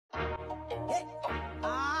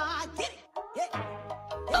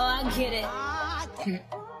get it.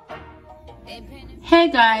 Hey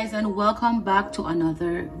guys, and welcome back to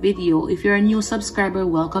another video. If you're a new subscriber,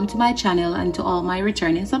 welcome to my channel, and to all my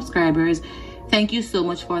returning subscribers, thank you so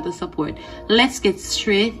much for the support. Let's get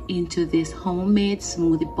straight into this homemade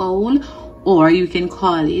smoothie bowl, or you can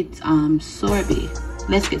call it sorbet.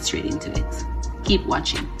 Let's get straight into it. Keep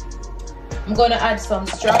watching. I'm gonna add some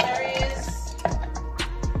strawberries,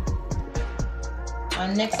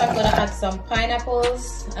 and next I'm gonna add some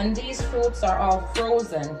pineapples, and these fruits are all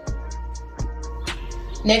frozen.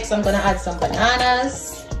 Next I'm gonna add some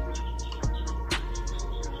bananas.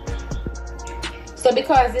 So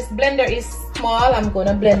because this blender is small, I'm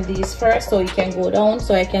gonna blend these first so it can go down,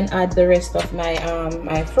 so I can add the rest of my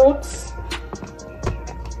my fruits.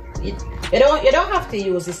 You don't have to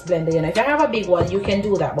use this blender, you know. If you have a big one, you can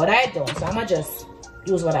do that, but I don't, so I'm gonna just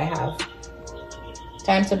use what I have.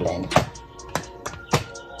 Time to blend.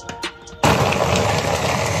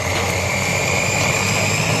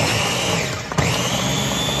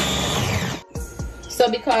 So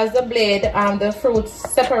because the blade, the fruits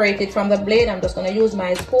separated from the blade, I'm just going to use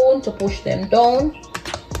my spoon to push them down,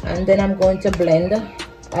 and then I'm going to blend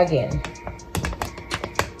again.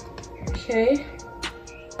 Okay.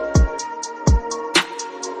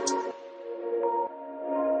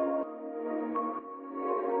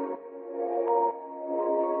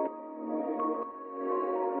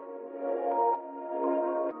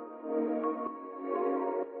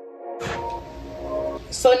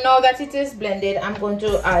 So now that it is blended, I'm going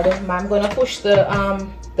to push the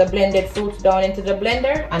blended fruit down into the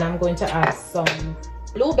blender, and I'm going to add some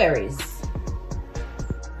blueberries.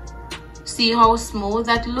 See how smooth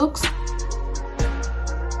that looks?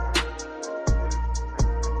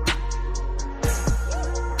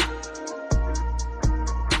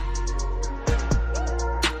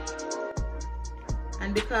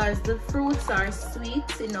 And because the fruits are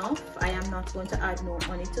sweet enough, I am not going to add no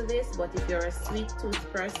honey to this, but if you're a sweet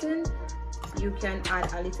tooth person, you can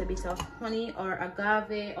add a little bit of honey or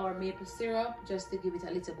agave or maple syrup just to give it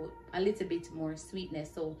a little bit more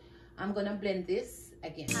sweetness. So I'm gonna blend this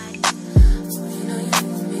again.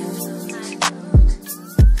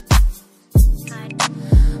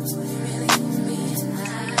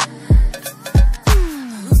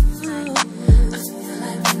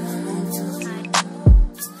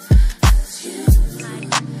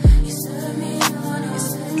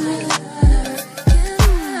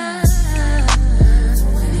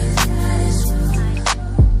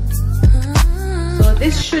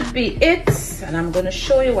 This should be it, and I'm going to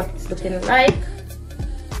show you what it's looking like.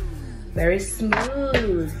 Very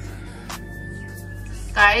smooth.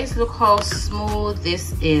 Guys, look how smooth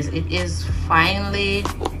this is. It is finely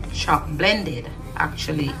blended,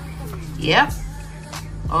 actually. Yep.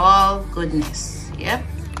 All goodness. Yep.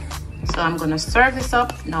 So I'm going to serve this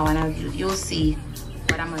up now, and you'll see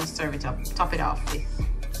what I'm going to serve it up, top it off with.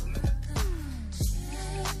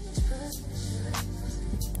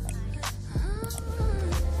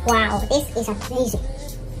 Wow, this is amazing.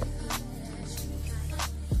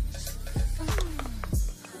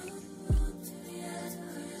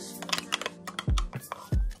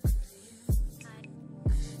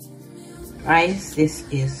 Guys, this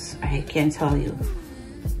is, I can't tell you,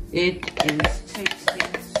 it is tasting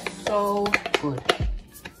so good.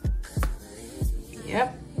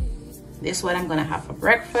 Yep, this is what I'm gonna have for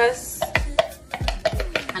breakfast.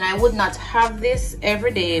 And I would not have this every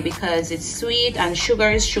day because it's sweet, and sugar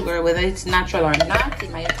is sugar, whether it's natural or not,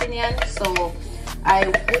 in my opinion. So I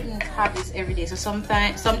wouldn't have this every day. So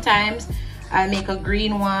sometimes I make a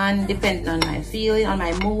green one depending on my feeling, on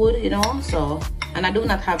my mood, you know. So, and I do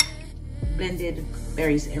not have blended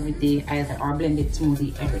berries every day either, or blended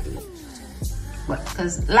smoothie every day. But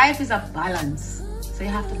because life is a balance, so you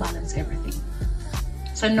have to balance everything.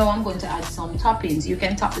 So now I'm going to add some toppings. You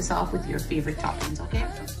can top this off with your favorite toppings, okay?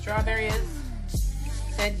 Some strawberries.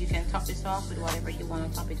 Said you can top this off with whatever you want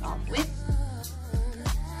to top it off with.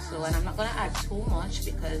 So, and I'm not going to add too much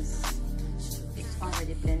because it's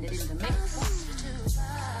already blended in the mix.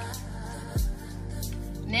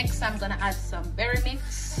 Next, I'm going to add some berry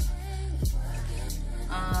mix.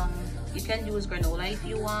 You can use granola if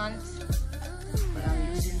you want, but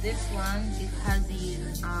I'm using this one. It has the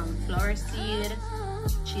flower seed,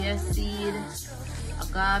 chia seed,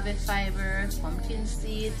 agave fiber, pumpkin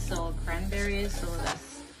seed, so cranberries, so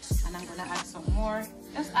that's, and I'm gonna add some more.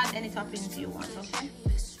 Just add any toppings you want, okay?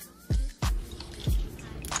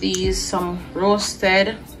 These some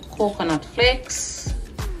roasted coconut flakes.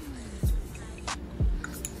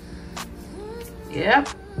 Yep,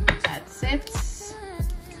 that's it.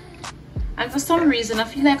 And for some reason, I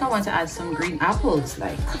feel like I want to add some green apples.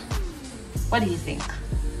 Like, what do you think?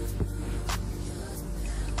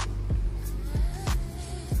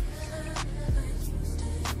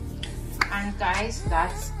 guys,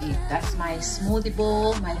 that's it. That's my smoothie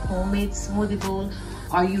bowl, my homemade smoothie bowl,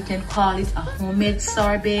 or you can call it a homemade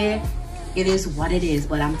sorbet. It is what it is,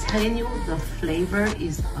 but I'm telling you, the flavor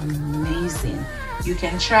is amazing. You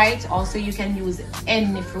can try it. Also, you can use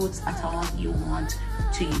any fruits at all you want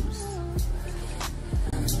to use.